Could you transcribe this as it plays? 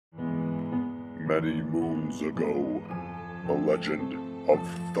Many moons ago, the legend of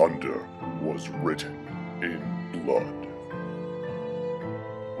thunder was written in blood.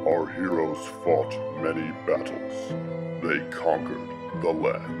 Our heroes fought many battles. They conquered the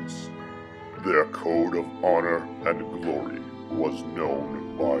lands. Their code of honor and glory was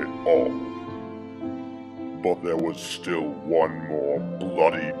known by all. But there was still one more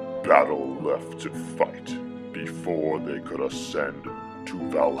bloody battle left to fight before they could ascend to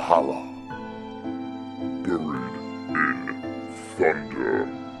Valhalla. Buried in Thunder,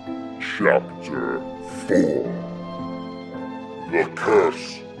 Chapter 4. The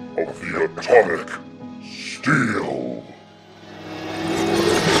Curse of the Atomic Steel.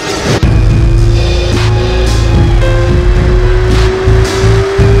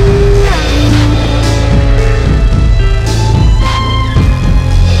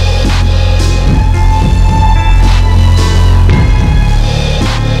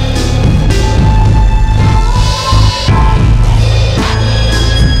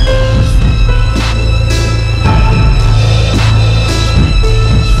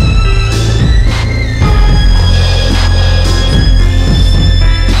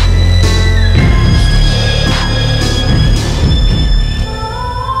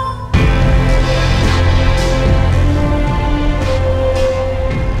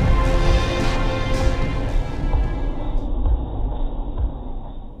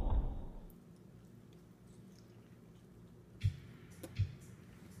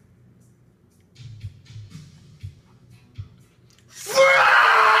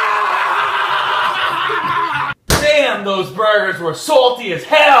 Damn, those burgers were salty as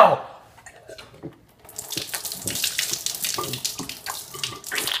hell!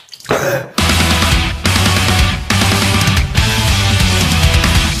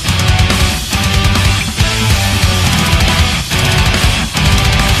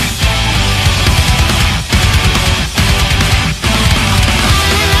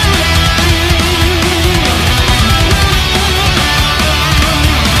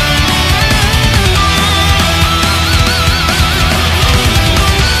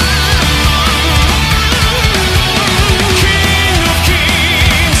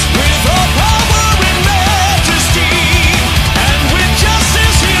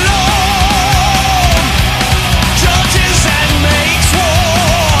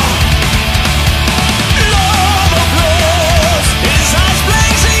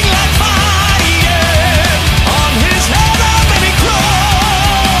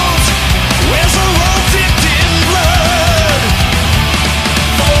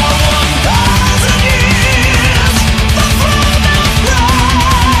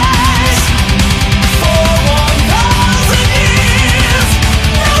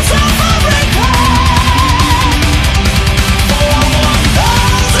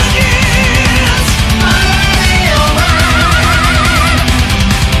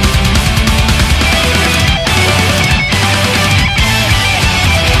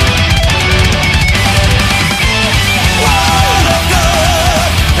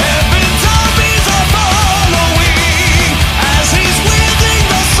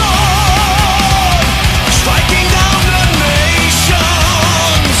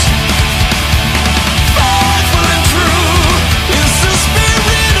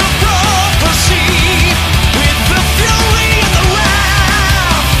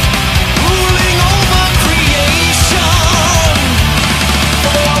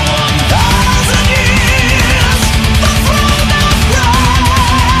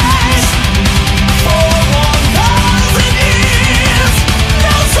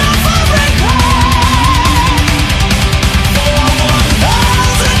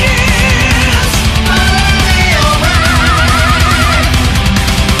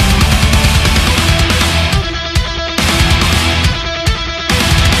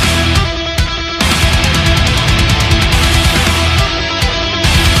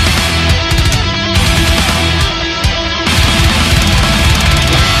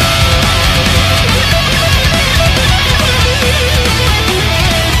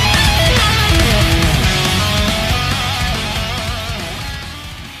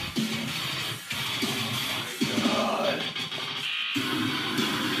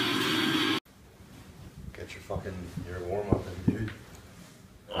 Get your warm up in, dude.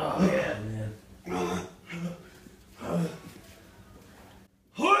 Oh yeah, man.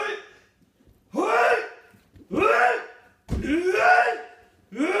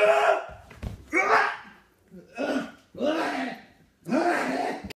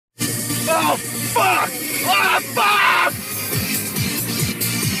 Oh, fuck! Oh, fuck!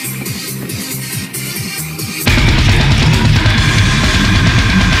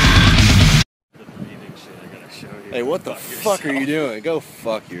 Hey, what the fuck are you doing? Go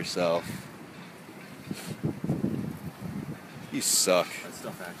fuck yourself. You suck. That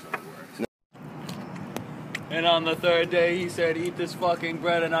stuff actually works. And on the third day, he said, eat this fucking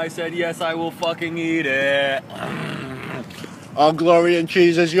bread, and I said, yes, I will fucking eat it. All glory and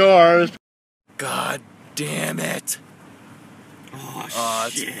cheese is yours. God damn it. Oh,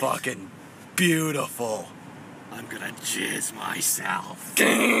 it's fucking beautiful. I'm gonna jizz myself.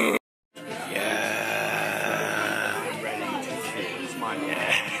 Yeah. I'm ready to jizz my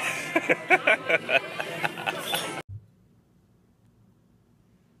head.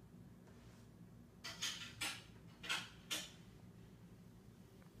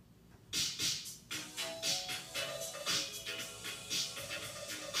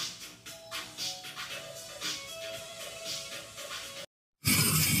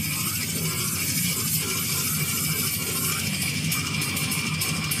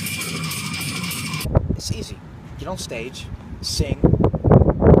 It's easy. Get on stage, sing.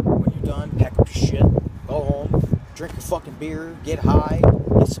 When you're done, pack up your shit, go home, drink your fucking beer, get high,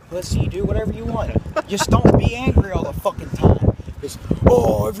 get some pussy, do whatever you want. Just don't be angry all the fucking time. Just,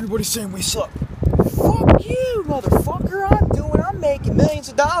 oh, everybody's saying we suck. Fuck you, motherfucker. I'm making millions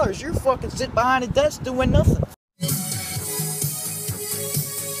of dollars. You're fucking sitting behind a desk doing nothing.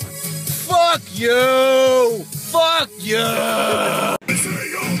 Fuck you! Fuck you!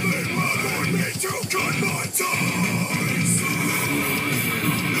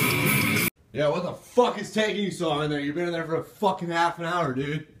 Yeah, what the fuck is taking you so long in there? You've been in there for a fucking half an hour,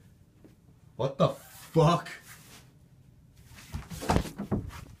 dude. What the fuck?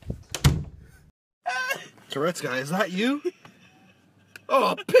 Tourette's guy, is that you?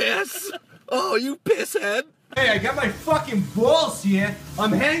 Oh, piss! Oh, you pisshead! Hey, I got my fucking balls here.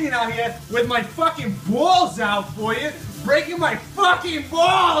 I'm hanging out here with my fucking balls out for you, breaking my fucking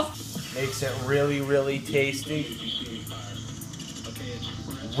balls! Makes it really, really tasty.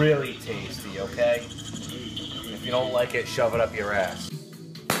 Really tasty, okay? If you don't like it, shove it up your ass.